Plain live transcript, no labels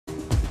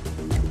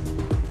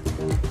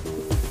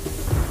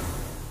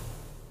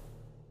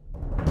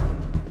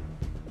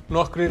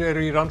Nokkrir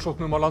eru í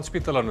rannsóknum á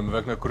Landspítalanum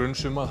vegna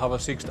gruns að hafa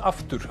sýkst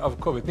aftur af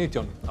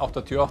COVID-19.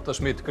 88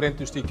 smitt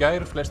greindust í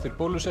gær, flestir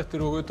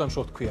bólusettir og utan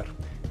sóttkvíar.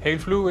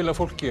 Heil flugvél af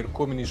fólki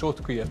komin í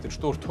sóttkví eftir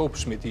stórt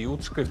hópsmitt í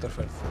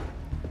útskriftarferð.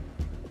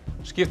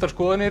 Skiptar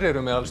skoðanir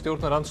eru meðal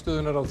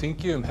stjórnarandstöðunar á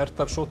þingi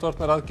hertar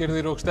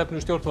sóttvarnaraðgerðir og stefnu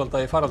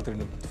stjórnvalda í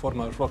faraldrinum.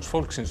 Formaður flokks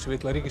fólksins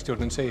vill að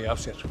ríkisstjórnin segi af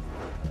sér.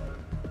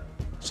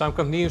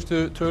 Samkvæmt nýjustu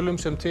tölum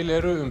sem til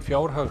eru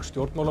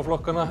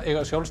fjárhagsstjórnmálaflokkanna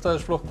eiga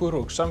Sjálfstæðisflokkur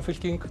og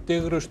Samfylking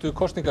digrustu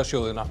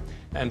kosningasjóðina,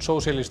 en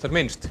sósíalistar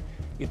minnst.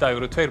 Í dag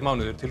eru 2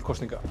 mánuðir til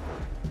kosninga.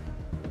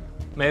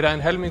 Meira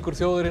en helmingur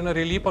þjóðarinnar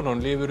í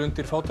Líbanon lifir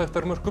undir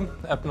fátæktarmörkum.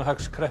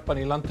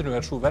 Efnahagskreppan í landinu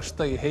sú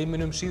versta í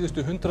heiminum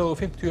síðustu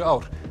 150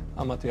 ár,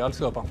 að mati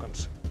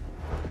Alþjóðabankans.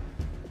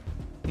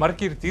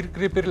 Margir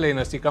dýrgripir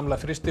leynast í gamla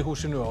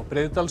frystihúsinu á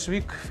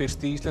Breiðdalsvík,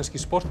 fyrsti íslenski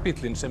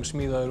sportbíllinn sem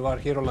smíðaður var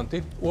hér á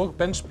landi og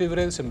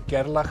bensbifreið sem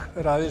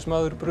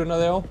ræðismaður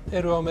brunaði á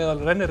eru á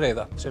meðal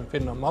rennireiða sem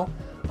finna má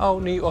á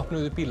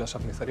nýopnuðu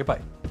bílasafni þar í bæ.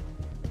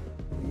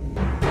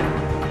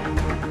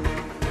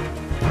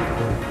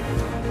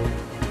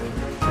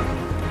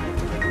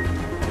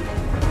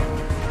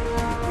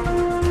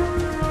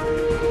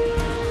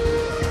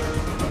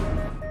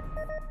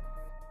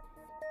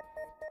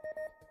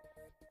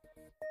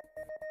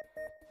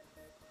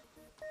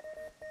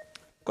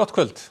 Gott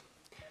kvöld.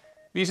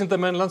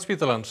 Vísindamenn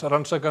Landspítalans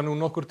rannsaka nú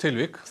nokkur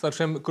tilvik þar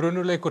sem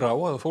grunur leikur á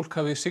að fólk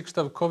hafi sýkst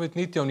af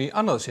COVID-19 í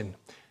annað sinn.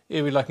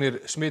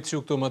 Yfirlæknir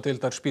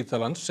smitsjúkdómadeildar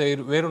spítalans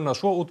segir veruna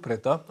svo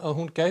útbreidda að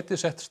hún gæti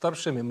sett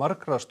starfsemi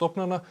margra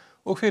stofnana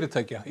og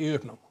fyrirtækja í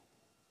uppnám.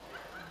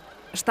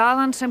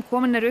 Staðan sem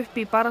komin upp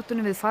í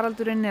baráttunni við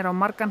faraldurinn á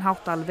margan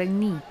hátt alveg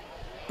ný.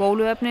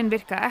 Bóluefnin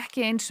virka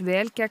ekki eins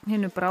vel gegn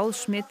hinu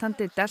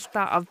bráðsmitandi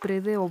delta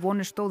afbrigði og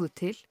vonir stóðu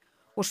til.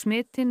 Og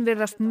smittin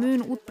virðast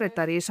mun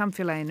útbreiddari í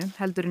samfélaginu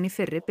heldur en í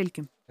fyrri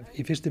bylgjum.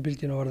 Í fyrstu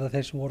bylgjunni voru það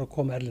þeir sem voru að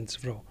koma erlendis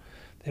frá.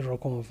 Þeir voru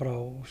að koma frá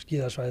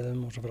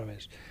skíðasvæðum og svo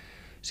framvegis.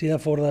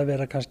 Síðan fór það að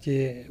vera kannski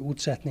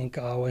útsetning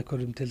á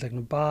einhverjum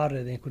tilteknum bar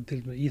eða einhverjum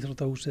tilteknum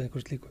íþróttahúsi eða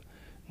einhverjum slíku.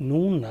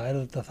 Núna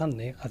þetta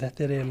þannig að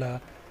þetta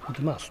eiginlega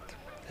út allt.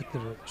 Þetta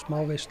eru smá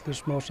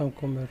veislur, smá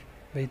samkomur,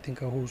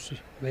 veitingahús,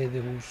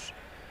 veiðihús,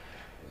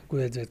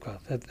 guð veit hvað.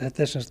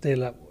 Þetta sem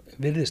eiginlega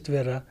virðist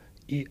vera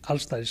í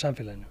allsstaðar í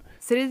samfélaginu.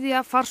 Þriðja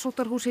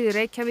farsóttarhúsið í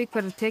Reykjavík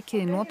verður tekið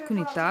í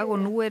notkun í dag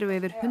og nú eru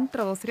yfir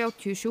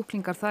 130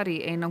 sjúklingar þar í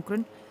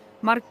einangrun,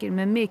 margir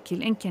með mikil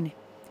einkenni.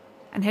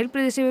 En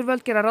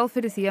heilbrigðisyfirvöld gera ráð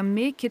fyrir því að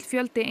mikill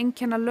fjöldi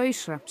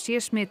einkennalausra sé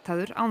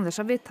smitaður án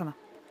þess að vita það.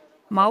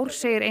 Már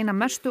segir eina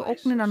mestu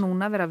ógnina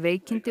núna vera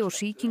veikindi og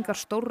sýkingar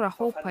stórra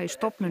hópa í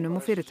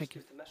stofnunum og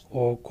fyrirtækjum.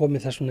 Og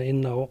komið þess vegna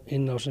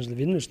inn á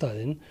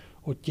vinnustaðinn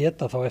og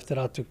geta þá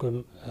eftir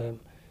atvikum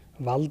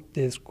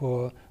valdið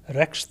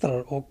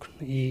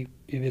rekstrarógn í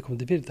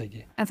viðkomandi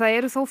fyrirtæki. En það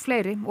eru þó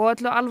fleiri og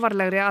öllu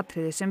alvarlegri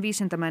atriði sem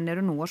vísindamenn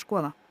eru nú að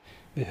skoða.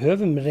 Við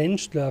höfum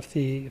reynslu af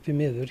því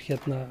miður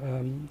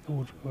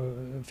úr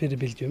fyrri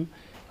bylgjum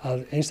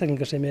að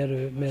einstaklingar sem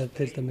eru með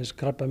til dæmis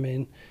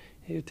krabbamein,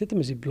 til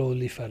dæmis í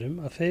blóðlíffærum,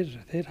 að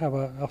þeir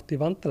hafa átt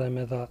í vandræði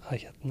með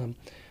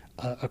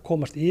að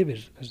komast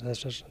yfir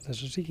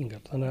þessar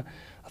sýkingar. Þannig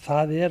að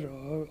það er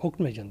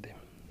ógnvekjandi.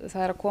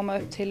 Það er að koma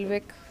upp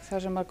tilvik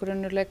þar sem að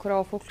grunnur leikur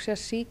á að fólk sé að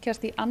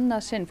sýkjast í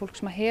annað sinn, fólk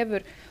sem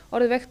hefur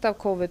orðið veikt af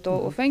COVID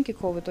og fengi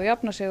COVID og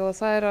jafna sig og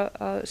það er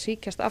að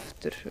sýkjast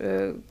aftur.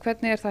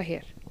 Hvernig er það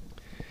hér?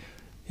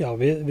 Já,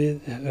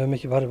 við höfum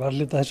ekki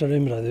varðlita þessar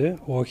umræðu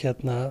og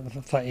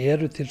það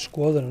eru til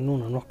skoðunar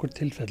núna nokkur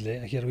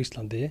tilfelli hér á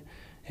Íslandi,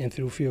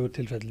 3-4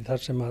 tilfelli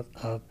þar sem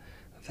að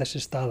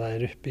þessi staða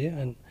er uppi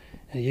en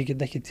ég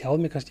get ekki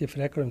tjáð mig kannski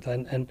frekar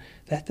það en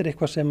þetta er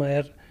eitthvað sem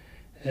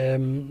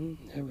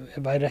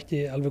væri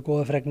ekki alveg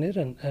góða fregnir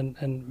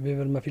en við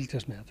verðum að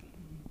fylgjast með.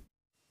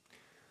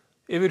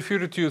 Yfir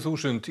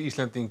 40.000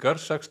 Íslendingar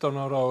 16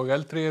 ára og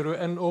eldri eru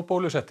enn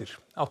óbólusettir.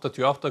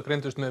 88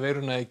 greindust með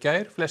veiruna í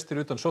gær, flestir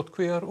utan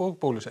sóttkvíar og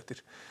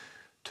bólusettir.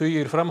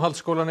 Tugir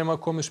framhaldsskólanema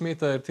komu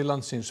smitaðir til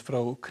landsins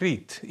frá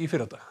Krít í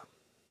fyrradag.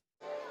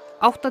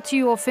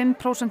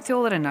 85%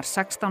 þjóðarinnar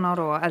 16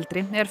 ára og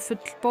eldri er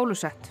full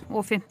bólusett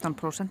og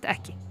 15%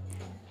 ekki.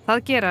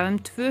 Það gera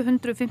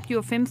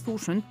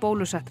 255.000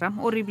 bólusettra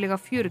og ríflega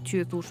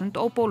 40.000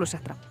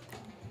 óbólusettra.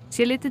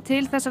 Sé litið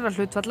til þessara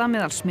hlutfalla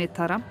meðal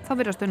smitaðra, þá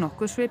virðast þau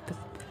nokkuð svipuð.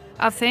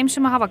 Af þeim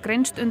sem hafa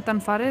greinst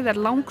undanfarið er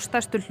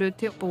langstærstur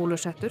hluti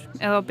bólusettur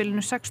eða á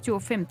bilinu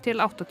 65 til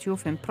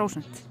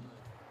 85%.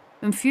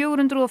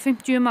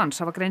 450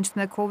 manns hafa greinst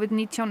með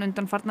COVID-19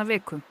 undanfarna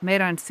viku,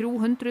 meira en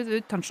 300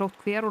 utan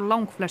sóttkvíar og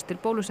langflestir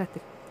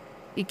bólusettir.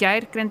 Í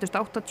gær greindust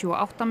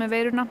 88 með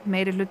veiruna,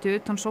 meiri hluti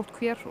utan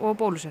sóttkvíar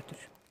og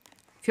bólusettur.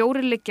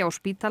 4 liggja á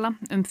spítala,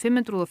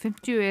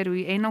 550 eru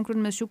í einangrun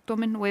með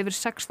sjúkdóminn og yfir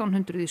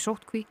 1600 í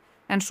sóttkví,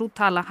 en sú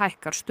tala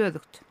hækkar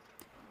stöðugt.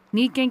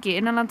 Nýgengi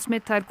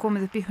innanlandssmita er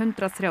komið upp í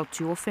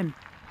 135.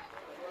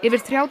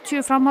 Yfir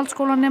 30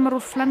 framhaldsskólanemar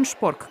úr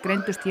Flensborg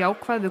greindust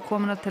jákvæð við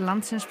komuna til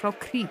landsins frá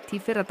Krít í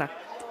fyrradag.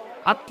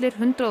 Allir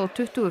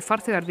 120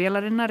 farþegar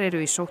vélarinnar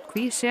eru í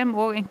sóttkví sem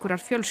og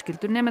einhverjar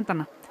fjölskyldur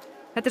nemendanna.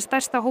 Þetta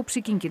stærsta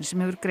hópsýkingin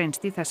sem hefur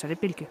greinst í þessari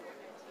bylgju.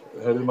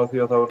 Heyrðum að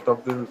því að það var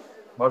dálítið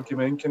margir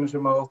með einkenni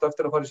sem átt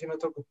eftir að fara í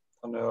sýnatöku.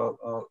 Þannig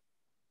að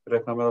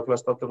reikna með að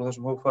flest allir á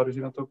þessum hóp fari í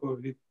sýnatöku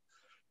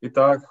í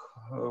dag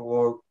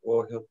og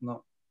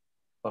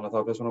þannig að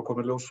það er svona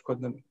komið ljós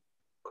hvernig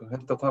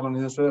heildartalan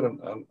í þessu en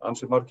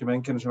ansi margir með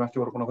einkenni sem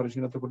ekki voru búin að fara í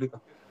sýnatöku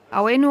líka. Á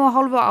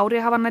 1,5 ári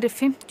hafa nærri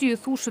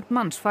 50.000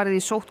 manns farið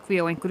í sóttkví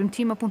á einhverjum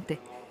tímapunkti.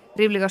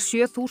 Ríflega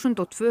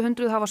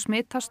 7.200 hafa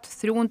smitast,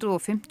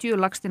 350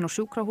 lagst inn á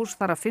sjúkrahús,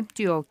 þar af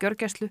 50 á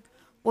gjörgæslu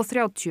og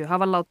 30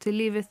 hafa látið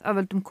lífið af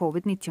völdum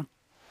COVID-19.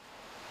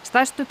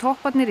 Stærstu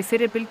topparnir í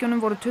fyrri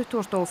bylgjunum voru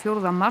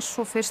 24. mars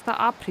og 1.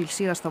 apríl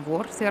síðasta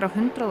vor þegar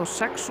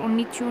 106 og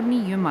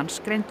 99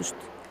 manns greindust.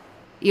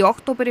 Í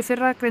október í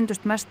fyrra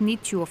greindust mest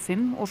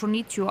 95 og svo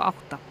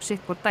 98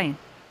 sitt hvort daginn.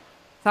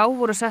 Þá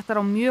voru settar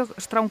á mjög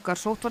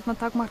strangar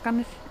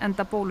sóttvarnatakmarkanir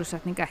enda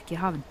bólusetning ekki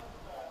hafin.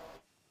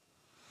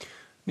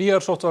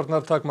 Nýjar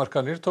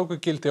sóttvarnatakmarkanir tóku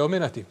gildi á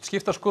miðnætti.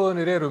 Skiptar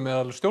skoðanir eru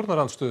meðal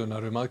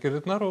stjórnarandstöðunar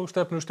aðgerðirnar og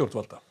stefnu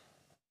stjórnvalda.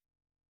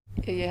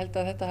 Ég held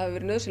að þetta hafi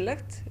verið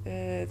nauðsynlegt.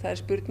 Það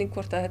er spurning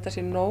hvort að þetta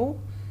sé nóg.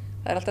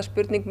 Það er alltaf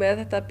spurning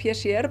með þetta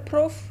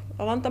PCR-próf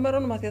á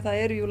landamærunum af því að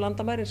það eru jú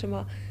landamærin sem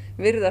að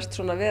virðast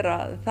svona vera,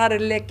 þar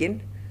er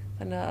lekinn.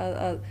 Þannig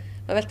að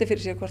það velti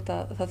fyrir sér hvort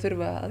að það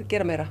þurfa að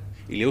gera meira.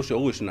 Í ljósi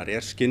óvissunar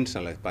er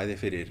skynsamlegt bæði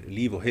fyrir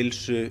líf og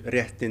heilsu,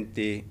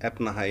 réttindi,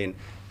 efnahaginn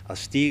að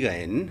stíga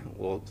inn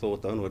og þó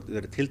að það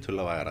verið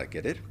tiltölulega vægar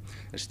aðgerðir,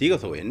 en stíga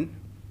þó inn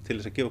til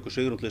þess að gefa okkur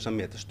svigrúm til þess að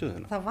meta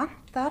stöðuna. Það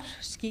vantar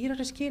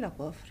skýrari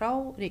skilaboð frá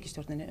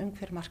ríkisstjórninni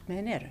hver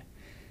markmiðin eru.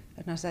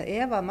 Þannig að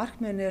ef að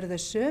markmiðin eru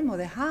þau sömu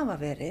og þau hafa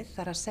verið,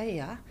 þar að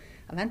segja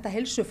að vernda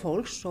heilsu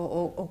fólks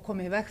og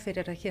koma í veg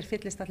fyrir að hér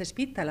fyllist allir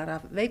spítalar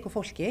af veiku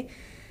fólki,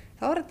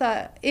 þá er þetta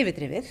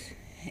yfirdrifið.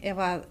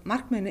 Ef að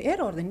markmiðin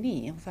eru orðin ný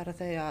og það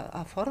er þau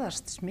að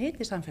forðast smit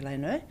í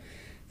samfélaginu,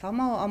 þá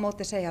má á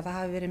móti segja að það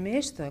hafi verið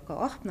mistök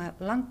að opna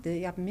landið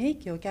jafn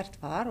mikið og gert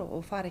var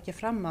og fara ekki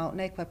fram á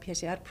neikvæð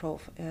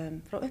PCR-próf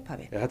frá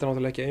upphafi. Þetta er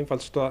náttúrulega ekki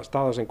einfald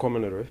staða sem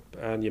komin er upp,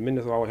 en ég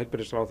minni þó á að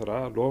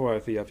heilbrigðisráðherra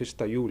lofaði því að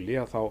 1.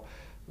 júlí að þá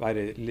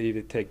væri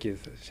lífið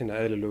tekið sína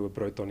eðlilegu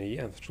braut á ný,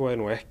 en svo er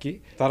nú ekki.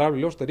 Það er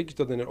alveg ljóst að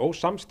ríkisstjórnin er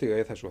ósamstiga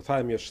í þessu og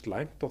það er mjög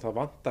slæmt og það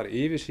vantar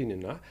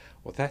yfirsýnina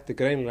og þetta er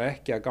greinilega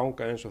ekki að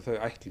ganga eins og þau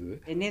ætluðu.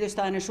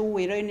 Niðurstaðan er svo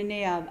í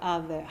rauninni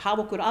að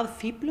hafa okkur að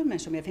fíblum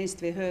eins og mér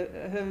finnst við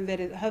höfum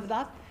verið höfð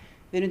að.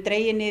 Við erum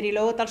dregin niður í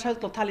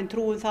Breiðdalsvík og talin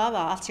trú það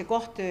að allt sé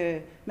gott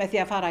með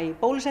því að fara í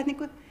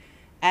bólusetningu.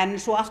 En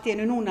svo allt í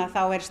einu núna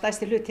þá er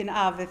stærsti hlutin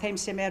af þeim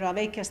sem eru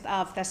að veikjast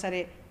af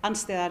þessari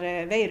andstæðar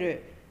veiru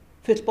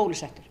full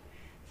bólusettur.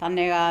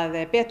 Þannig að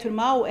betur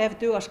má ef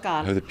duga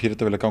skal. Hefði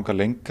Pírata viljað ganga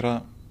lengra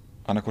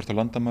annaðhvort á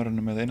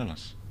landamærunum eða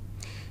innanlands?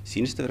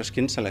 Sýnist að vera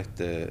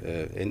skynsamlegt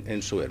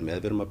eins og er með.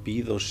 Við erum að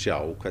bíða og sjá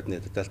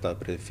hvernig þetta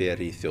deltaafbrigði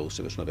fer í þjóð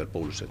sem er svona vel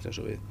bólusett eins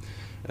og við.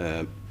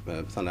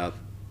 Þannig að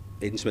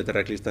 1 metra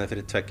reglu í staðinn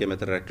fyrir 2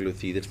 metra reglu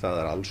þýðir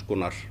það er alls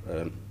konar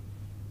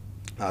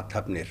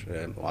athafnir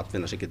og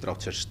atvinna sem getur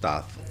átt sér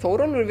stað.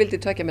 Þórólfur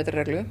vildi 2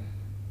 metra reglu.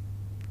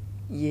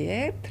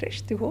 Ég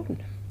treysti honum.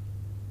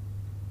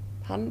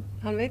 Hann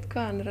veit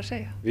hvað hann er að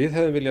segja. Við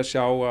hefðum viljað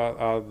sjá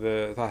að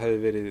það hefði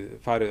verið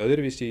farið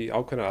öðruvísi í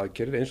ákveðnar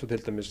aðgerðir eins og til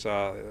dæmis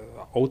að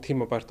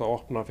ótímabært að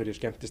opna fyrir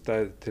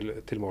skemmtistæð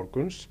til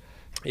morguns.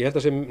 Ég held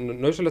að sé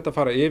nauðsynlegt að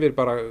fara yfir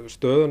bara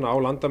stöðuna á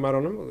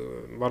landamærunum,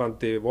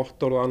 varðandi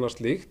vottorð og annað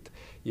slíkt.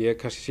 Ég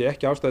kannski sé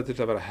ekki ástæðu til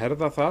að vera að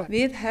herða það.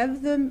 Við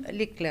hefðum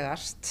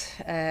líklegast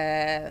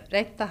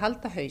reynt að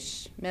halda haus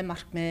með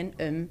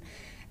markmiðin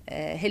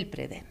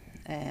heilbrigði.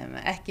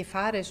 Ekki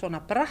farið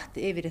svona bratt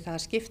yfir í það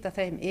að skipta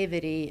þeim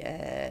yfir í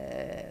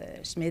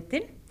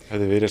smitin.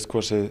 Hefði verið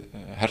kosið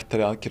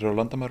hertari aðgerðir á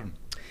landamærunum?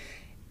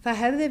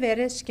 Það hefði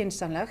verið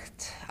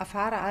skynsamlegt að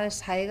fara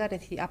aðeins hægar í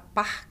því að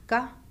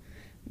bakka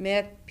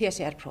með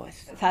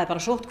PCR-prófið. Það er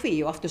bara sóttkví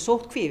og aftur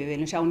sóttkví. Við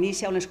viljum sjá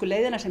nýsjálensku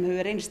leiðina sem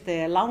hefur reynst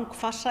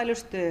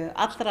langfarsælust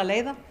allra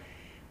leiða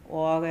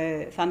og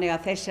þannig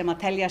að þeir sem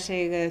að telja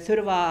sig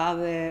þurfa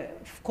að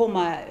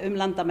koma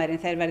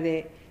landamærin þeir verði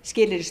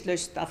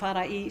skilyrðislaust að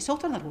fara í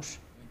sóttvarnarhús.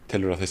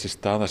 Telur að þessi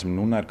staða sem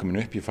núna er komin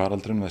upp í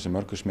faraldrinum, þessi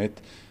mörgu smitt,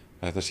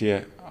 að þetta sé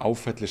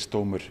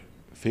áfellisdómur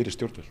fyrir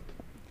stjórnvöld?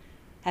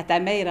 Þetta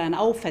er meira en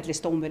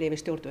áfellisdómur yfir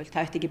stjórnvöld.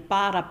 Það ætti ekki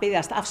bara að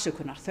biðjast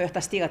afsökunar, þau ætti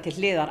að stíga til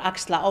hliðar,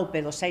 axla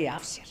ábyrgð og segja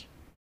af sér.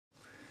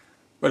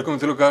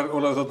 Velkomin til okkar,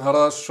 Ólafur Þ.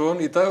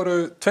 Harðarson. Í dag eru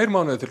 2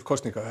 mánuðir til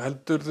kosninga.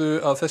 Heldurðu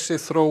að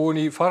þessi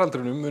þróun í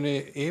faraldrinum muni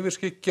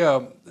yfirskyggja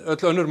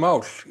öll önnur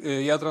mál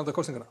í aðdraganda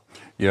kosningana?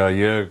 Já,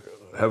 ég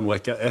hef nú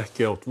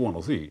ekki átt von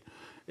á því,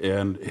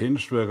 en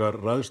hins vegar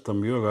ræðst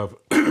það mjög af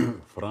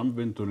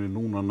framvindunni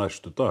núna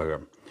næstu daga.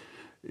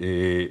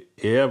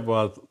 Ef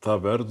að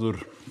það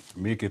verður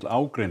mikill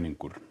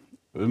ágreiningur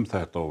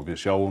þetta og við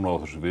sjáum á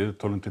þessu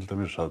viðtölum til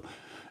dæmis að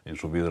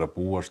eins og við að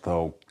búast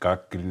á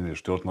gagnrýni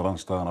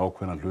Stjórnarandstaðan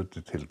ákveðna hluti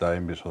til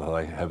dæmis að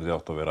það hefði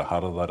átt að vera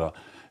harðara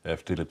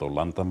eftirlit á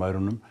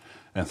landamærunum,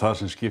 en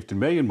það sem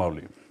skiptir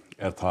meginmáli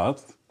er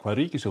það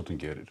hvað ríkisstjórnin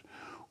gerir.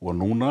 Og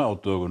núna á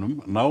dögunum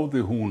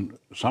náði hún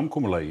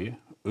samkomulagi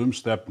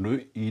stefnu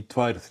í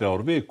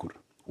 2-3 vikur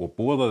og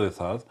boðaði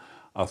það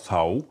að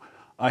þá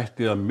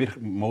ætti að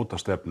móta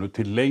stefnu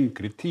til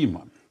lengri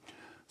tíma.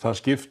 Það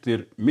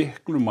skiptir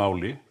miklu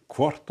máli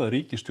hvort að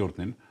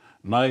ríkisstjórnin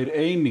nær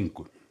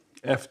einingu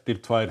eftir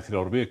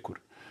 2-3 vikur.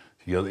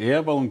 Því að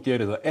ef að hún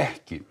gerir það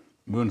ekki,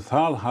 mun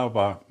það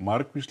hafa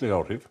margvísleg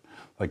áhrif.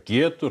 Það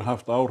getur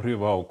haft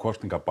áhrif á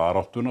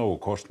kosningabaráttuna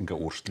og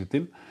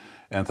kosningaúrslitin,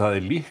 en það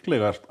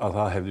líklegast að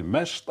það hefði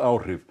mest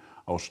áhrif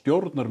á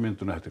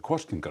stjórnarmynduna eftir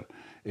kosningar.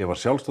 Ef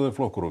að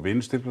Sjálfstæðisflokkur og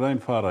Vinstri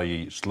græn fara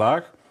í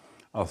slag,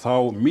 að þá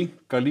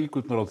minnka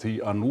líkurnar á því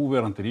að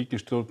núverandi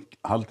ríkisstjórn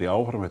haldi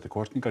áfram eftir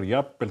kosningar,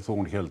 jafnvel þó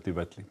hún héldi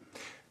velli.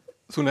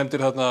 Þú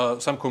nefndir þarna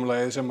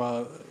samkomulagið sem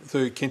að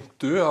þau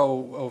kynntu á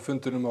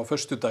fundunum á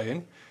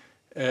föstudaginn.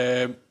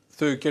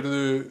 Þau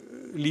gerðu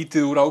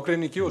lítið úr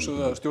ágreiningi og svo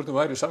að stjórnin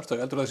væri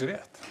samstöðu. Heldur það sé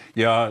rétt?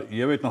 Já,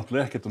 ég veit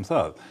náttúrulega ekkert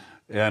það.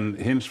 En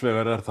hins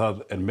vegar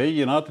en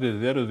megin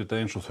atriðið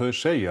auðvitað eins og þau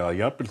segja að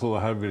jafnvel þó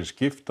það hafi verið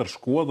skiptar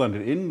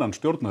skoðanir innan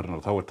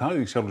stjórnarinnar, þá það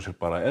í sjálfu sér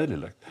bara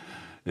eðlilegt.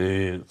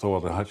 Þó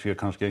að það sé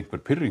kannski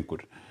einhver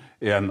pirringur.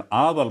 En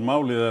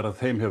aðalmálið að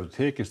þeim hefur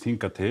tekist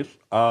hingað til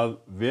að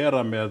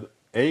vera með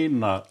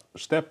eina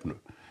stefnu.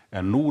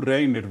 En nú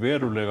reynir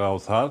verulega á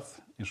það,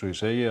 eins og ég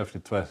segi,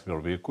 eftir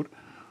 2-3 vikur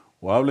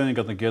og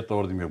afleiðingarnar geta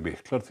orðið mjög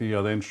miklar því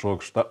að eins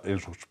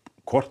og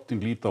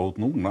kortin líta út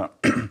núna,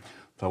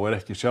 þá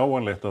ekki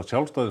sjáanlegt að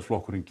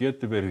Sjálfstæðisflokkurinn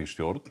geti verið í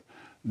stjórn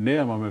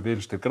nema með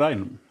Vinstri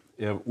grænum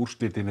ef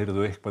úrslitin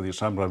yrðu eitthvað í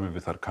samræmi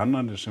við þær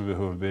kannanir sem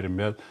við höfum verið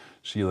með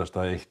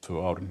síðasta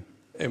 1-2 árin.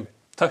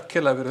 Takk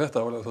kærlega fyrir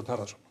þetta, Ólafur Þór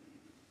Harðarson.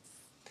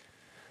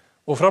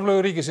 Og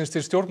framlögur ríkisins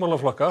til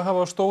stjórnmálaflokka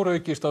hafa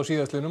stóraukist á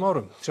síðastliðnum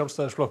árum.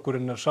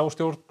 Sjálfstæðisflokkurinn sá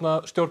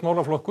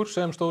stjórnmálaflokkur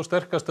sem stóð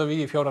sterkast að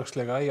vígi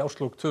fjárhagslega í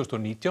árslok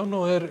 2019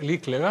 og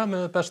líklega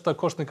með besta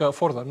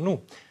kosningaforðan nú.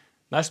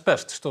 Næst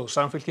best stóð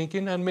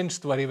Samfylkingin en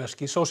minnst var í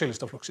veski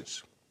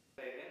Sósíalistaflokksins.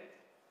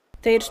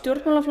 Þeir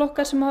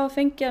stjórnmálaflokkar sem hafa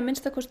fengið að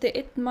minnstakosti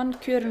 1 mann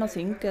kjörinn á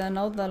þing eða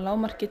náð að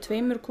lágmarki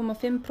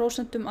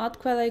 2,5%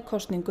 atkvæða í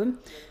kosningum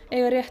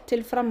eiga rétt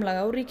til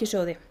framlaga á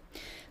ríkissjóði.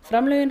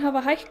 Framlögin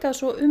hafa hækkað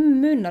svo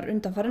munar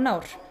undanfarin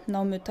ár,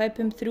 námu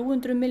tæpum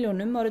 300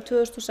 milljónum árið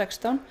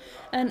 2016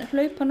 en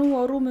hlaupa nú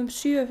á rúmum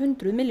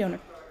 700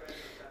 milljónum.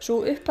 Sú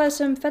upphæð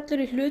sem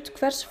fellur í hlut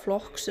hvers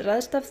flokks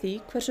ræðst af því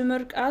hversu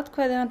mörg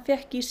atkvæði hann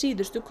fékk í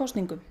síðustu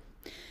kosningum.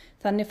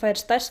 Þannig fær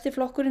stærsti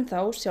flokkurinn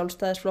þá,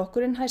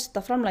 Sjálfstæðisflokkurinn,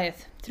 hæsta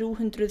framlagið,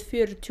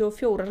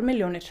 344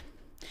 milljónir.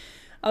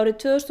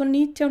 Árið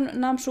 2019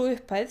 nam svo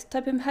upphæð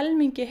tæpum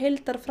helmingi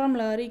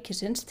heildarframlaga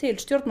ríkisins til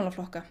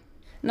stjórnmálaflokka.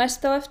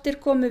 Næst á eftir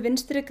komu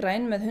Vinstri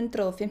græn með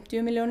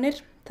 150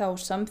 milljónir, þá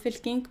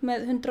Samfylking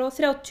með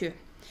 130.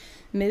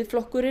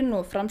 Miðflokkurinn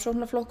og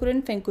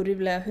Framsóknarflokkurinn fengur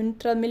ríflega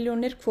 100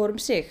 milljónir hvor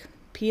sig,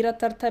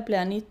 Píratar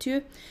tæplega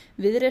 90,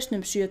 Viðreisn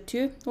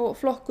 70 og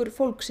flokkur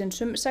fólksins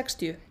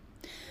 60.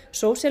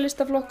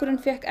 Sósíalistaflokkurinn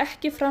fékk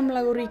ekki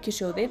framlag úr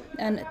ríkissjóði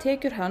en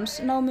tekjur hans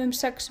námu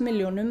 6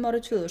 milljónum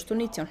árið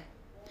 2019.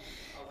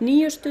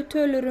 Nýjustu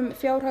tölur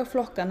fjárhag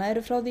flokkanna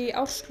eru frá því í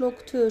árslok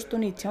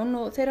 2019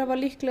 og þeir hafa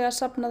líklega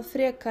safnað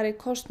frekari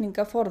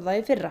kosningaforða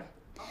í fyrra.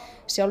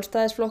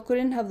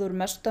 Sjálfstæðisflokkurinn hafði úr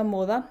mesta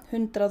móða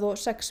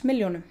 106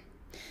 milljónum.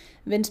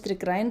 Vinstri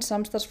græn,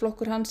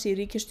 samstarfsflokkur hans í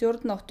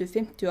ríkisstjórn áttu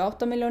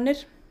 58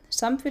 milljónir,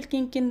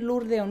 Samfylkingin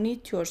lúrði á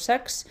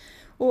 96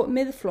 og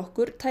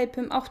miðflokkur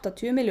tæpum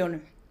 80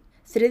 milljónum.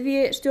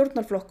 Þriðji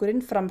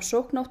stjórnarflokkurinn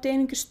Framsókn átti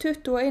einungis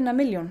 21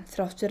 milljón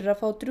þrátt fyrir að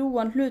fá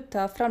drjúgan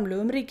hluta af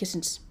framlögum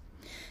ríkisins.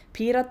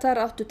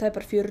 Píratar áttu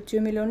tæpar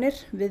 40 milljónir,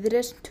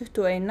 Viðreisn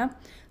 21,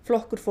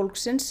 flokkur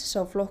fólksins,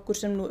 sá flokkur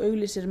sem nú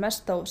auglýsir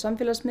mest á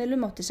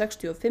samfélagsmiðlum átti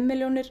 65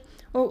 milljónir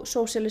og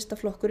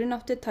Sósíalistaflokkurinn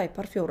átti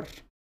tæpar 4.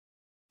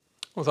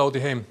 Og þá út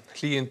í heim.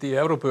 Hlýindi í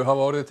Evrópu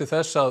hafa orðið til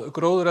þess að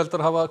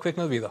gróðureldar hafa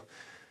kviknað víða.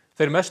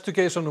 Þeir mestu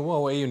geisa nú á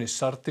eyjunni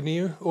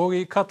Sardiníu og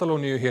í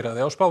Katalóníu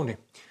héraði á Spáni.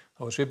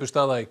 Þá svipuð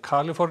staða í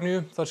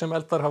Kaliforníu þar sem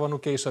eldar hafa nú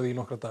geisað í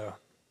nokkra daga.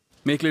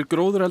 Miklir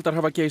gróðureldar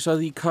hafa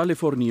geisað í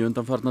Kaliforníu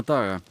undanfarna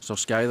daga. Sá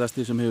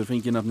skæðasti sem hefur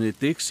fengið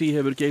nafnið Dixie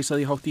hefur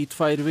geisað í hátt í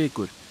 2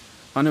 vikur.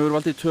 Hann hefur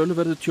valdið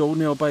töluverðu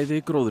tjóni á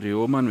bæði gróðri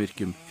og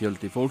mannvirkjum.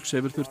 Fjöldi fólks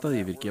hefur þurft að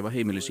yfirgefa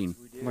heimili sín.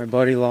 My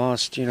buddy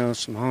lost,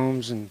 some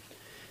homes and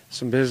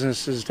some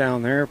businesses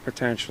down there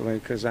potentially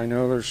because I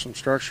know there's some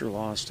structure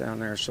loss down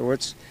there. So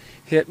it's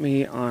hit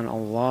me on a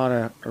lot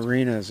of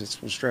arenas. It's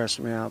been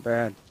stressing me out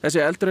bad.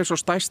 Þessi eldur svo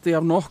stærsti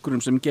af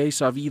nokkrum sem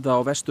geisa víða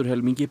á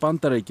vesturhelmingi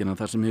Bandaríkjanna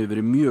þar sem hefur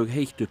verið mjög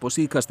heitt upp á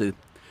síðkastið.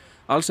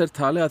 Alls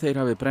talið að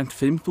þeir hafi brennt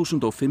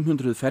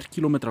 5.500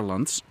 ferkílómetra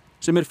lands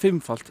sem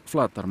 5-falt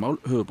flatarmál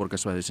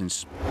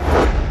höfuðborgarsvæðisins.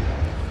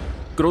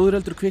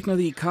 Gróðureldur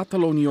kviknaði í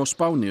Katalóníu og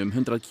Spáni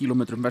 100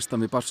 kílómetrum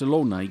vestan við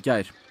Barcelona í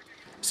gær.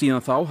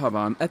 Síðan þá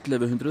hafa hann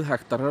 1100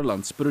 hektarar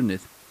lands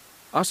brunnið.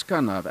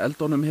 Askan af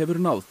eldunum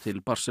hefur náð til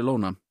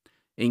Barcelona.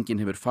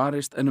 Enginn hefur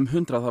farist en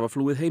 100 hafa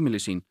flúið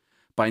heimili sín.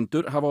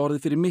 Bændur hafa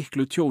orðið fyrir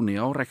miklu tjóni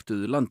á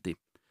ræktuðu landi.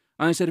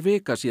 Aðeins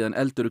vika síðan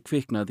eldur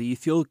kviknaði í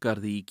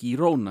þjóðgarði í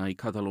Girona í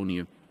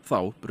Katalóníu.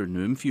 Þá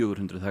brunnu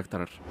 400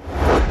 hektarar.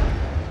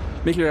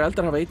 Miklir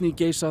eldar hafa einnig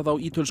geisað á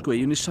ítölsku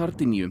eyjunni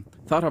Sardiníu.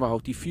 Þar hafa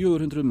hátt í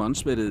 400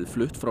 manns verið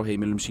flutt frá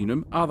heimilum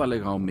sínum,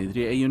 aðalega á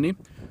miðri eyjunni,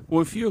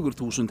 og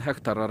 4000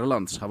 hektarar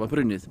lands hafa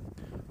brunnið.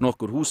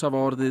 Nokkur hús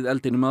hafa orðið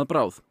eldinum að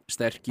bráð.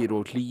 Sterkir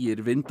og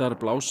hlýir vindar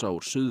blása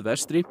úr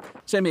suðvestri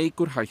sem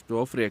eykur hættu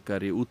á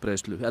frekari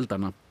útbreiðslu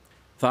eldanna.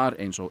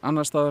 Þar eins og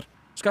annars staðar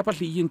skapa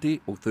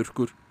hlýindi og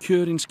þurrkur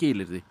kjörin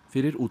skilyrði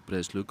fyrir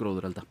útbreiðslu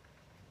gróðurelda.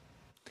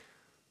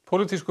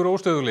 Pólitískur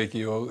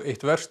óstöðugleiki og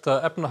eitt versta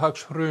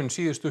efnahagshrun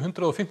síðustu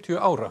 150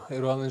 ára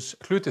eru aðeins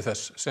hluti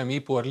þess sem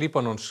íbúar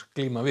Líbanons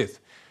glíma við.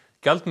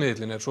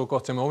 Gjaldmiðillinn svo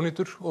gott sem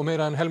ónýtur og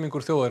meira en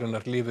helmingur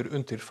þjóðarinnar lifir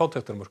undir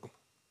fátæktarmörkum.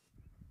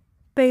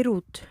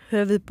 Beirút,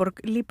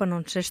 höfuðborg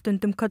Líbanons,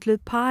 stundum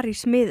kölluð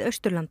París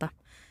Mið-Austurlanda.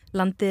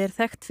 Landið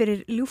þekkt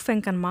fyrir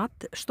ljúffengan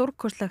mat,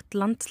 stórkostlegt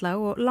landslag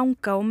og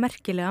langa og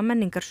merkilega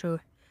menningarsögu.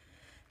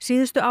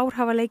 Síðustu ár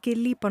hafa leikið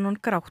Líbanon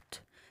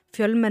grátt.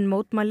 Fjölmenn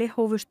mótmæli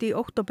hófust í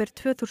október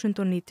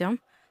 2019,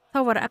 þá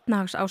var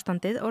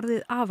efnahagsástandið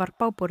orðið afar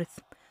báborið.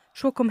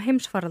 Svo kom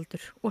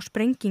heimsfaraldur og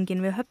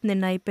sprengingin við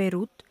höfnina í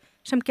Beirút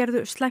sem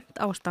gerðu slæmt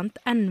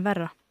ástand enn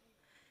verra.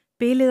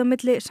 Bilið á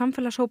milli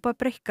samfélagshópa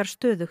breikkar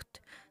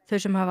stöðugt. Þau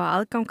sem hafa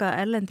aðgangað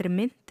erlendri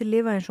mynt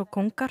lifa eins og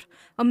kóngar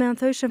á meðan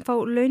þau sem fá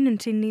launin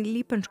sín í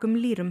líbönskum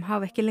lírum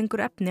hafa ekki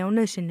lengur efni á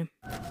nauðsynjum.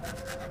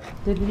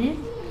 De l'huile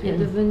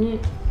est devenu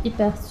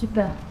hyper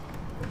super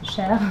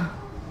cher.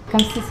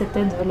 Comme si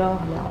c'était de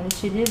l'or. On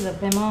utilise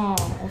vraiment,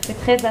 on fait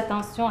très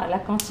attention à la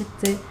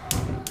quantité.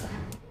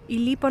 Í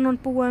Líbanon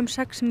búa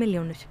 6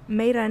 milljónir,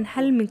 meira en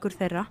helmingur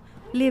þeirra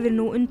lifir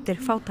nú undir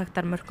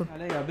fátæktarmörkum.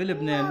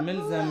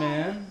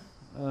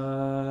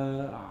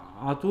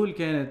 على طول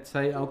كانت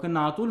سيئة وكنا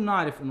على طول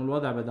نعرف إنه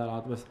الوضع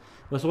بدل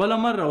بس ولا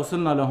مرة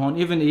وصلنا لهون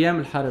even أيام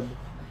الحرب.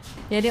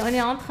 On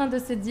est en train de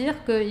se dire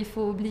qu'il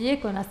faut oublier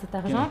qu'on a cet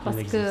argent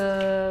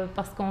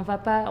parce qu'on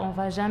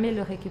va jamais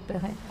le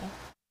récupérer.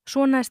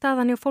 Svona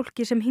staðan hjá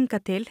fólki sem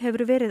hingað til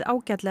hefur verið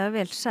ágætlega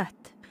vel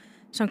sett.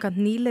 Samkvæmt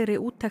nýlegri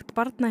úttekt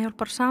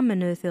barnahjálpar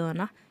Sameinuðu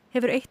þjóðanna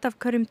hefur 1 af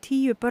hverjum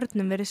 10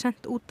 börnum verið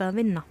sent út að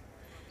vinna.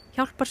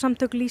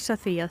 Hjálparsamtök lýsa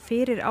því að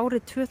fyrir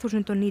árið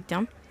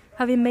 2019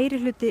 hafi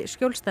meirihluti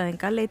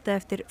skjólstæðinga leitað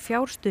eftir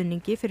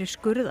fjárstuðningi fyrir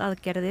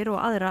skurðaðgerðir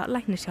og aðra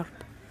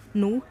læknishjálp.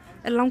 Nú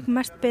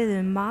langmest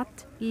beðið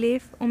mat,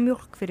 lyf og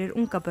mjólk fyrir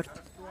unga börn.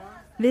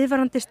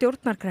 Viðvarandi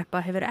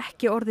stjórnarkreppa hefur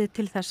ekki orðið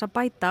til þess að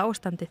bæta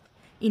ástandið.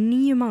 Í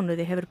 9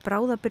 mánuði hefur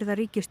bráðabirgða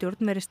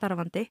ríkisstjórn verið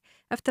starfandi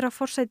eftir að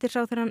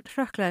forsætisráðherrann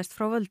hrökklaðist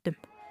frá völdum.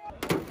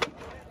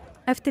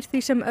 Eftir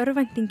því sem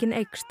örvæntingin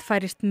eykst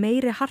færist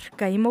meiri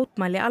harka í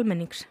mótmæli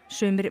almennings.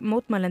 Sumir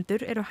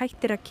mótmælendur eru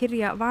hættir að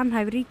kyrja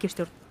vanhæf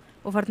ríkisstjórn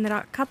og farnir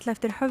að kalla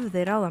eftir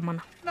höfði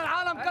ráðamanna.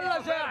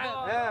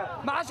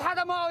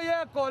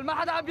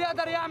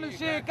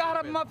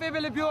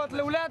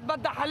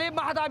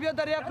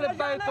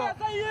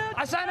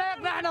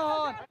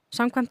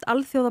 Samkvæmt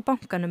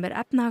alþjóðabankanum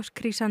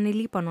efnahagskrísan í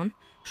Líbanon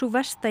sú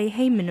versta í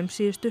heiminum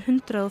síðustu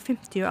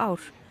 150 ár.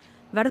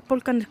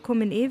 Verðbólgan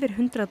komin yfir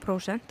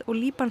 100% og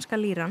líbanska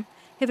líran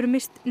hefur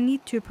mist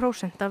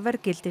 90% af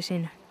verðgildi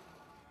sínu.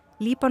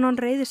 Líbanon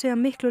reiðir sig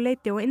að miklu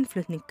leyti á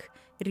innflutning.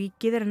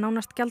 Ríkið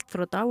nánast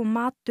gjaldþrota og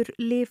matur,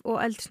 lyf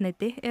og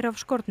eldsneyti af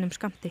skornum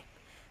skammti.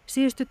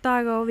 Síðustu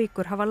daga og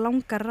vikur hafa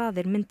langar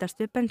raðir myndast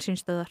við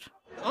bensínstöðvar.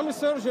 I'm a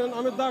surgeon,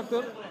 I'm a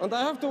doctor, and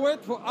I have to wait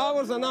for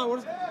hours and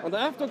hours, and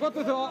I have to go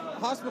to the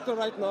hospital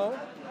right now,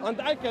 and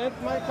I can't,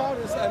 my car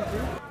is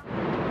empty.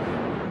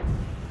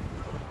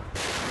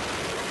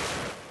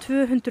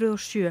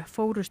 207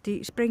 fórust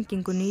í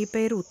sprengingunni í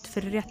Beirút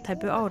fyrir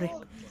réttæpu ári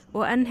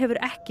og enn hefur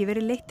ekki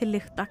verið leitt til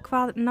lykta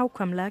hvað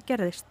nákvæmlega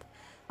gerðist.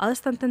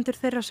 Aðstandendur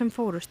þeirra sem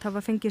fórust hafa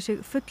fengið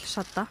sig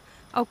fullsatta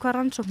á hvað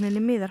rannsókninni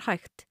miðar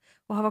hægt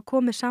og hafa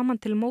komið saman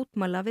til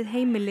mótmæla við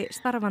heimili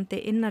starfandi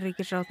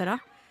innanríkisráðherra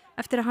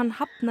eftir að hann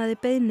hafnaði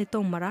beiðni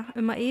dómara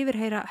að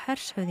yfirheyra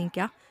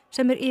hershöfðingja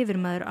sem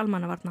yfirmaður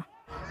almannavarna.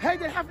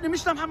 هيدي الحفلة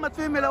مش لمحمد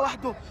فهمي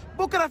لوحده،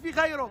 بكرة في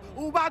غيره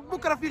وبعد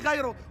بكرة في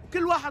غيره،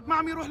 كل واحد ما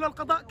عم يروح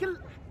للقضاء، كل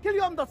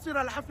يوم بدها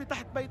تصير الحفلة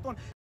تحت بيتهم.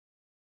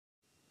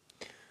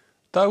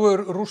 Dagur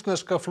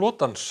rússneska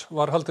flotans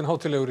var haldinn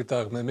hátíðlegur í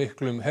dag með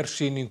miklum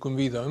hersýningum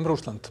víða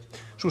Rússland.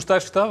 Sú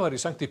stærsta var í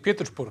Sankt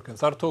Pétursborg en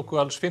þar tóku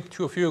alls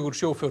 54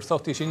 sjóför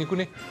þátt í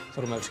sýningunni,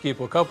 þar með skip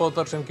og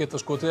kafbátar sem geta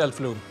skotið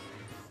eldflugum.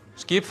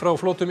 Skip frá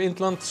flótum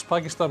Indlands,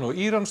 Pakistan og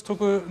Írans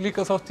tóku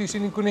líka þátt í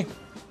sýningunni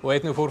og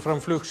einnig fór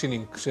fram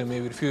flugsýning sem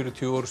yfir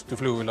 40 orrustu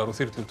flugvélar og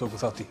þyrlur tóku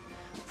þátt í.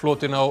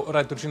 Flotinn á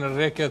rætur sínar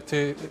rekja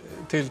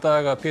til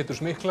daga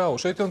Péturs mikla á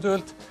 17.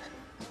 öld.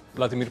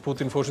 Vladimir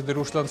Putin forseti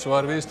Rússlands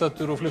var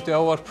viðstaddur og flutti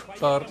ávarp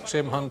þar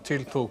sem hann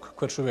tiltók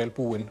hversu vel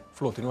búinn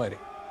flotinn væri.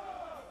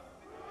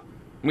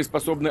 Мы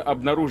способны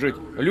обнаружить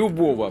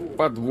любого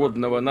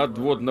подводного,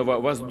 надводного,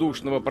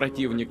 воздушного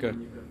противника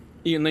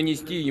и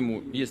нанести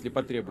ему, если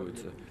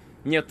потребуется,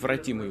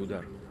 неотвратимый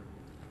удар.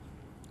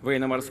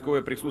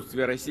 Военно-морское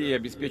присутствие России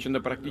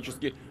обеспечено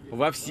практически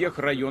во всех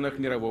районах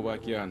Мирового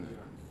океана.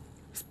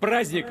 С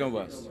праздником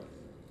вас!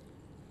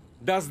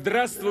 Да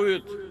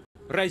здравствует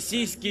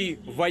российский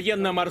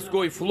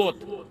военно-морской флот!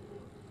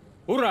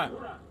 Ура!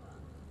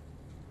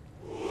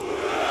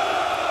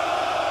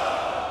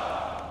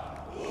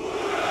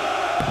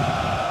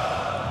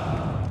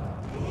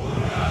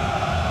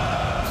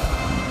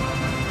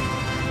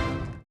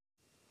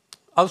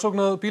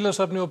 Aðsókn að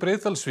bílasafni á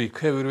Breiðdalsvík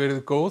hefur verið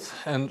góð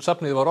en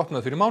safnið var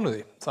opnað fyrir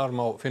mánuði. Þar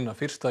má finna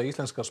fyrsta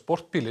íslenska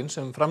sportbílinn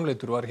sem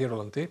framleiddur var hér á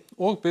landi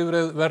og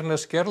bifreið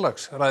Vernes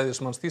Gerlags,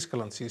 ræðismanns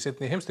Þýskalands í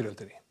seinni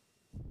heimsstyrjöldinni.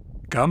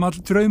 Gamall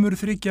draumur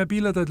þriggja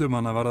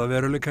bíladællumanna varð að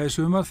veruleika í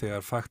sumar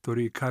þegar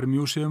Factory Car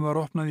Museum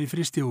var opnað í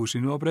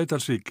frystihúsinu á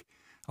Breiðdalsvík.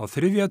 Á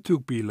 3.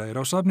 tug bíla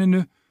á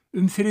safninu,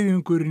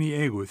 þriðjungurinn í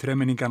eigu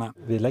þremenningana.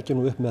 Við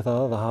leggjum nú upp með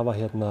það að hafa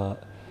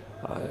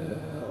að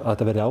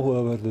þetta verði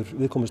áhugaverður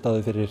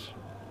viðkomustaður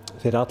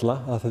fyrir alla,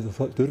 að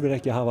þau þurfir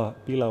ekki að hafa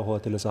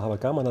bílaáhuga til þess að hafa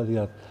gaman að því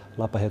að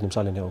labba hérna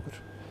salinn hjá okkur.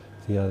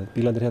 Því að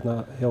bílarnir hérna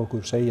hjá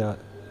okkur segja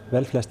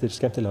vel flestir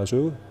skemmtilega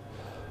sögu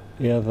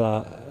eða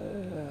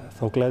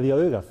þá gleðja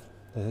augað.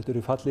 Þetta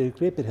eru fallegir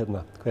gripir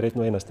hérna, hver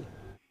einn og einasti.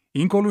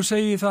 Ingólfur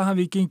segir það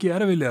hafi gengið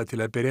erfiðlega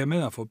til að byrja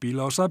með að fá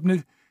bíla á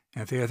safnið,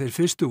 en þegar þeir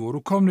fyrstu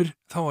voru komnir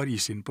þá var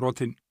ísinn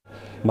brotinn.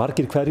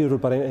 Margir hverjur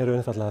eru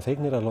einfaldlega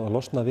fegnir að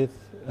losna við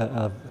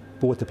að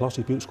búa til pláss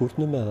í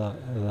skúrnum eða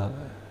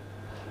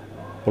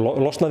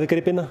losna við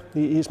gripina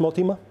í smá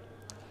tíma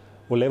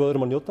og leyfa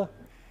öðrum að njóta.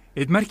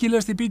 Einn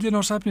merkilegasti bílinn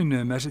á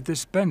safninu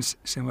Mercedes-Benz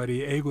sem var í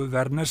eigu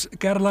Vernes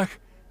Gerlag,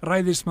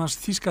 ræðismanns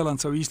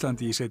Þýskalands á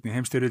Íslandi í seinni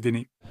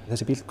heimsstyrjöldinni.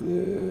 Þessi bíl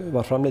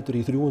var framleiddur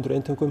í 300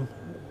 eintökum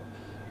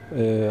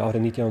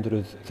árið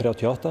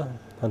 1938,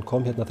 hann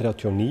kom hérna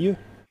 39.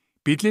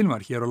 Bílinn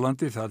var hér á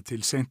landi þar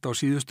til seint á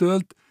síðustu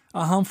öld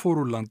að hann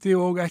fór úr landi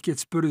og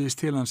ekkert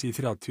spurðist til hans í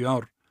 30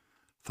 ár.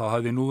 Þá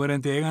hafði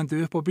núverandi eigandi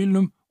upp á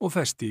bílnum og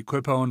festi í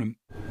kaupháunum.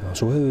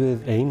 Svo höfum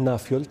við eina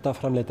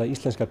fjöldaframleidda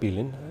íslenska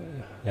bílinn,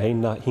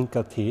 eina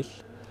hingað til.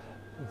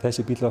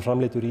 Þessi bíl var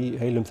framleiddur í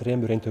heilum 3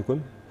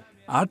 eintökum.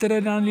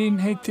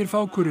 Adrenalín heitir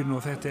fákurinn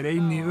og þetta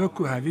eini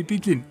ökuhæfi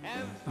bílinn.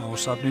 Á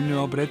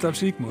safninu á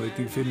Breiðdalsvík má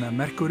einnig finna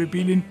Mercury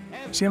bílinn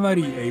sem var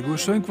í eigu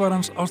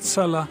söngvarans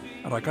ástsala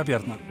Raka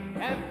Bjarnar.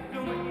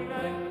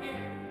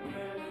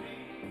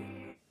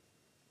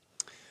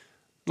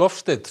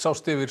 Loftsteinn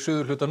sást yfir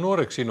suðurhluta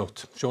Noregs í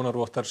nótt.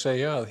 Sjónarvottar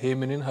segja að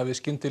himinninn hafi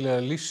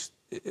skyndilega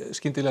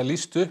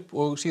lýst upp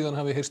og síðan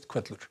hafi heyrst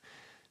hvellur.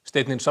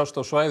 Steinninn sást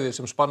á svæði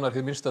sem spannar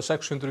hið minnsta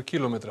 600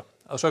 kílómetra.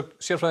 Að sögn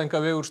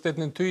sérfræðinga vegur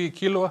steinninn tugi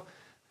kílóa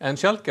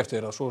en sjaldgæft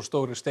er að svo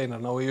stórir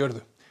steinar ná í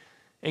jörðu.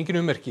 Engin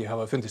ummerki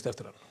hafa fundist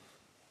eftir hann.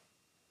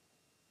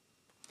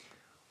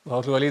 Þá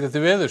ætlum við að líta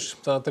til veðurs.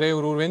 Það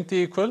dregur úr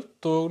vindi í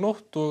kvöld og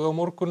nótt og á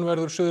morgun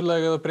verður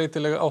suðlæg eða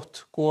breytilega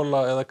átt,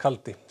 gola eða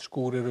kaldi.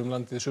 Skúrir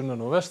landið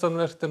sunnan og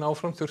vestanvert en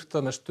áfram þurrt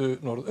að mestu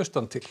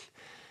norðaustan til.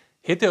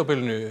 Hiti á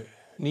bilinu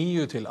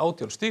 9 til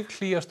 18 stig,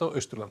 hlýjast á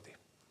Austurlandi.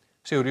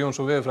 Sigur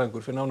Jónsson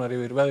veðurfræðingur fer nánar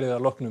yfir veðrið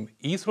að loknum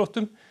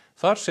íþróttum,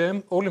 þar sem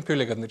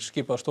Ólympíuleikarnir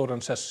skipa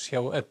stóran sess hjá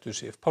Eddu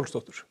Sif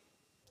Pálsdóttur.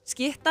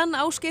 Skyttan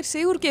Ásgeir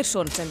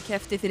Sigurgeirsson sem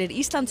keppti fyrir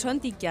Íslands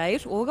hönd í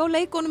gær og á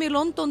leikunum í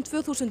London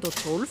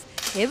 2012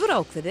 hefur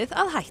ákveðið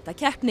að hætta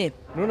keppni.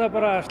 Núna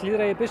bara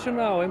slíðra ég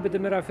byssuna og einbeiti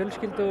mér að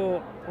fjölskyldu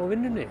og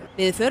vinnunni.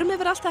 Við förum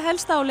yfir allt það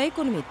helsta á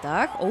leikunum í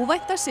dag,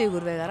 óvænta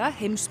sigurvegara,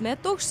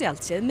 heimsmet og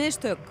sjaldséð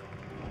mistök.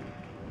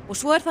 Og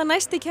svo er það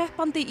næsti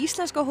keppandi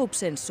íslenska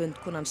hópsins,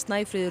 sundkonan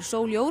Snæfríður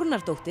Sól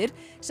Jórunardóttir,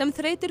 sem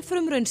þreytir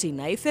frumraun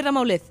sína í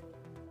fyrramálið.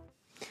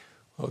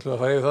 Þá ætlum við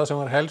að fara yfir það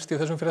sem var helst í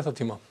þessum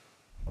fréttatíma.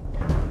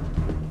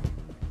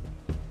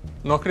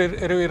 Nokkrir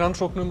eru í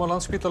rannsóknum á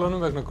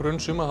Landspítalanum vegna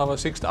gruns að hafa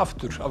sýkst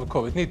aftur af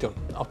COVID-19.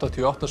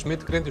 88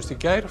 smitt greindust í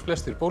gær,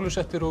 flestir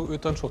bólusettir og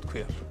utan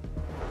sóttkvíar.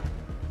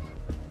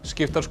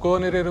 Skiptar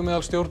skoðanir eru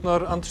meðal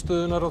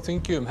stjórnarandstöðunar á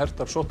þingi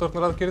hertar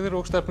sóttvarnaaðgerðir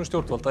og stefnu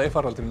stjórnvalda í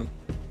faraldrinum.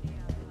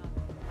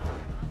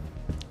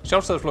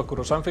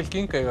 Sjálfstæðisflokkur og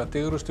Samfylking eiga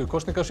digrustu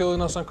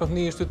kosningasjóðina samkvæmt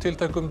nýjustu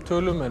tiltækum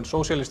tölum en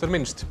sósíalistar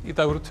minnst. Í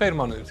dag eru 2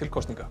 mánuðir til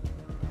kosninga.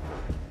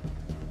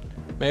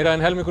 Meira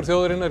en helmingur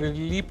þjóðarinnar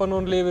í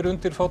Líbanon lifir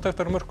undir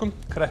fátæktarmörkum.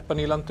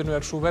 Kreppan í landinu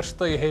sú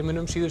versta í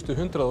heiminum síðustu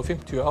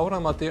 150 ára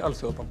að mati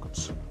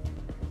Alþjóðabankans.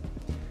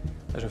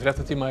 Þessum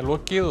fréttatíma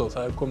lokið og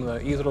það komið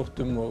að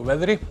íþróttum og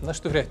veðri.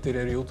 Næstu fréttir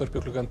eru í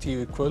útvarpi klukkan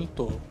 10 í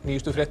kvöld og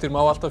nýjustu fréttir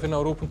má alltaf finna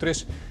á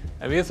rúv.is.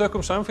 En við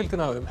þökkum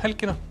samfylgdina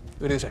helgina.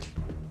 Verið sæl.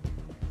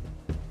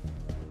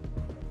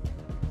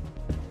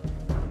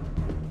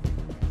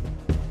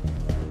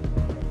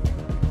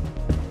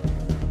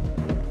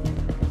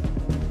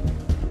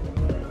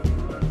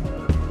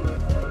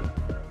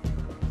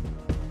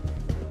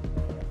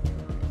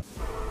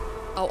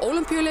 Á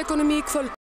Ólympíuleikunum í kvöld